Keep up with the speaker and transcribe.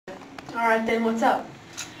Alright then, what's up?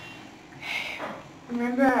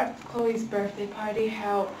 Remember at Chloe's birthday party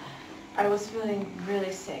how I was feeling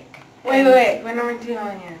really sick? Wait, when are we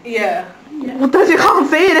doing it? Yeah. Well, because you can't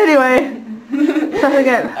see it anyway. Start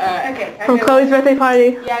again. Okay. From Chloe's birthday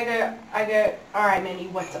party. Yeah, I go, alright Manny,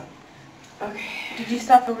 what's up? Okay. Did you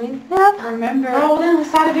stop filming? Yeah. Remember? Oh, then we'll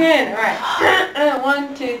start again. Alright.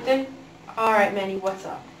 1, 2, 3. Alright Manny, what's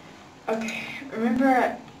up? Okay. Remember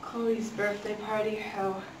at Chloe's birthday party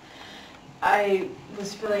how I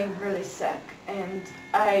was feeling really sick and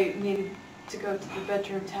I needed to go to the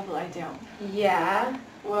bedroom to have a lie down? Yeah.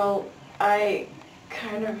 Well, I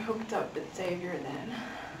kind of hooked up with Xavier then.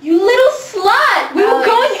 You little slut! We were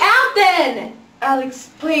going out then! Alex,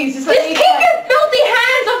 please, just keep your filthy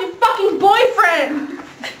hands off your fucking boyfriend!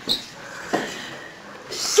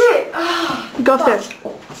 Shit! Go upstairs.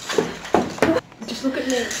 Just look at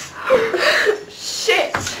me.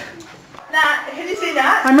 Shit! Nah, can you see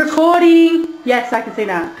that? I'm recording! Yes, I can see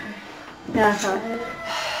that. Yeah, sorry.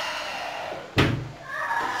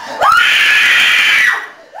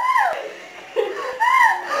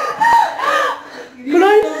 But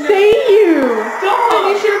I see you! Stop!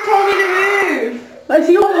 You should have told me to move! I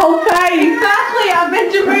see your whole face! Exactly! I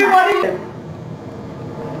meant to move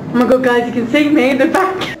Oh my god, guys, you can see me in the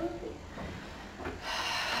back.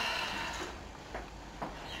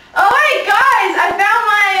 Oh wait, guys! I found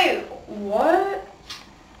my... What?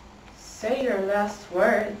 Say your last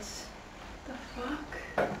words. The fuck?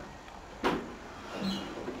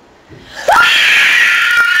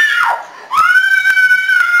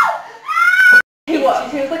 He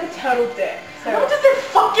was. He was like a total dick. So. What does it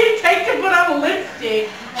fucking take to put on lipstick?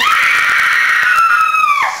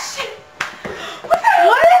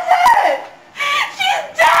 What is it? She's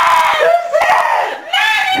dead! Who's it?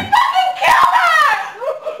 Man, you fucking killed her!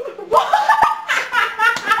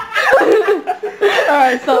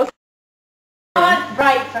 Alright, so. Not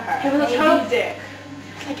right for her. He was a total dick.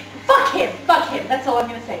 Like, fuck him, that's all I'm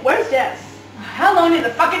gonna say. Where's Jess? How long did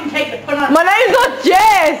it fucking take to put on? My name's not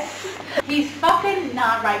Jess! He's fucking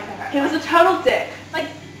not right for her. He was a total dick. Like,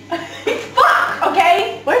 fuck,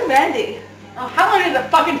 okay? Where's Mandy? Oh, how long did it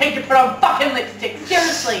fucking take to put on fucking lipstick?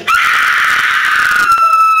 Seriously.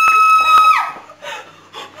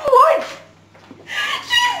 What?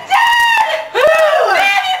 She's dead! Who?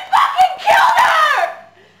 Man, you fucking killed her!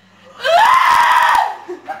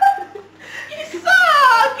 You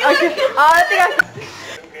suck! I think I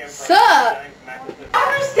Suck? I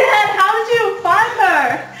understand. How did you find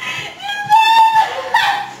her?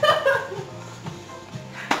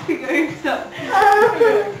 Stop.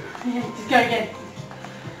 Just go again.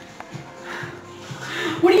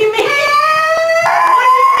 What do you mean? What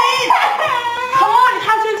do you mean? Come on, you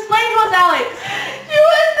have to explain to us, Alex. She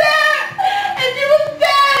was there, and she was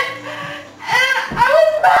dead, and I was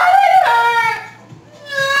mad at her.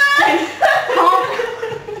 Calm.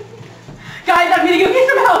 Guys, I'm gonna go get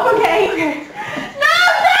some help, okay? Okay. No,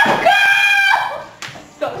 go!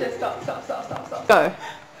 Stop, just stop. Go.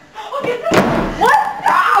 I'll get some. What?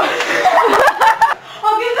 No!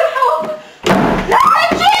 I'll get some help. No,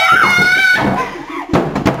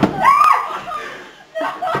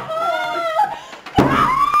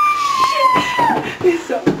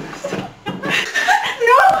 Stop.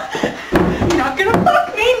 No! You're not gonna fuck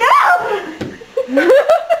me now!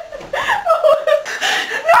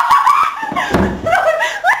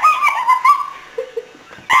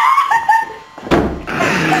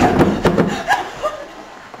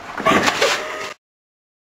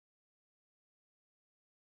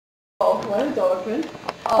 Why is the door open?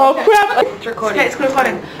 Oh, Okay. crap! It's recording. Okay, it's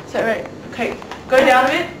recording. So, right, okay, go down a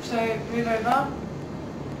bit. So, move over.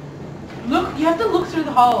 Look, you have to look through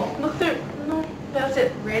the hole. Look through. No, that's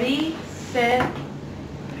it. Ready, set.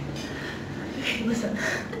 Okay, listen.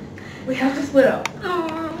 We have to split up.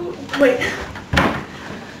 Wait.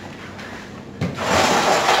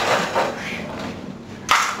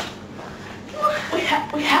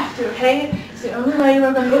 We have to, okay? It's the only way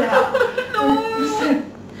we're gonna get out. No.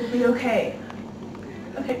 Listen, we'll be okay.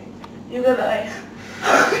 Okay, you go that way.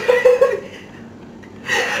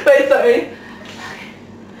 Wait, sorry.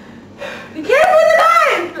 Be careful with the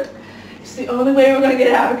knife! It's the only way we're gonna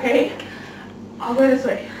get out, okay? I'll go this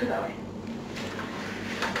way. Go that way.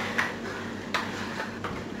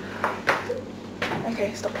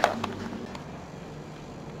 Okay, stop.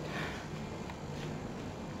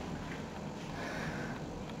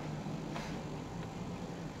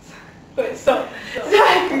 Wait, stop.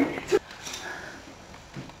 Zach!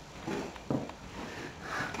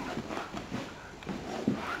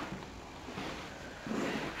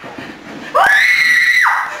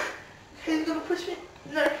 He's gonna push me.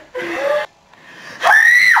 No.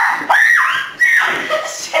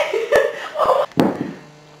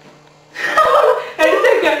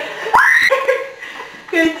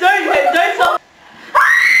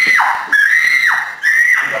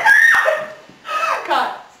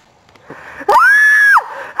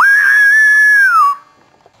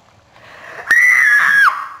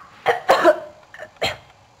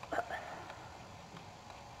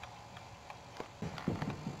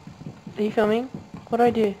 Are you filming? What do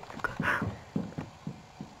I do?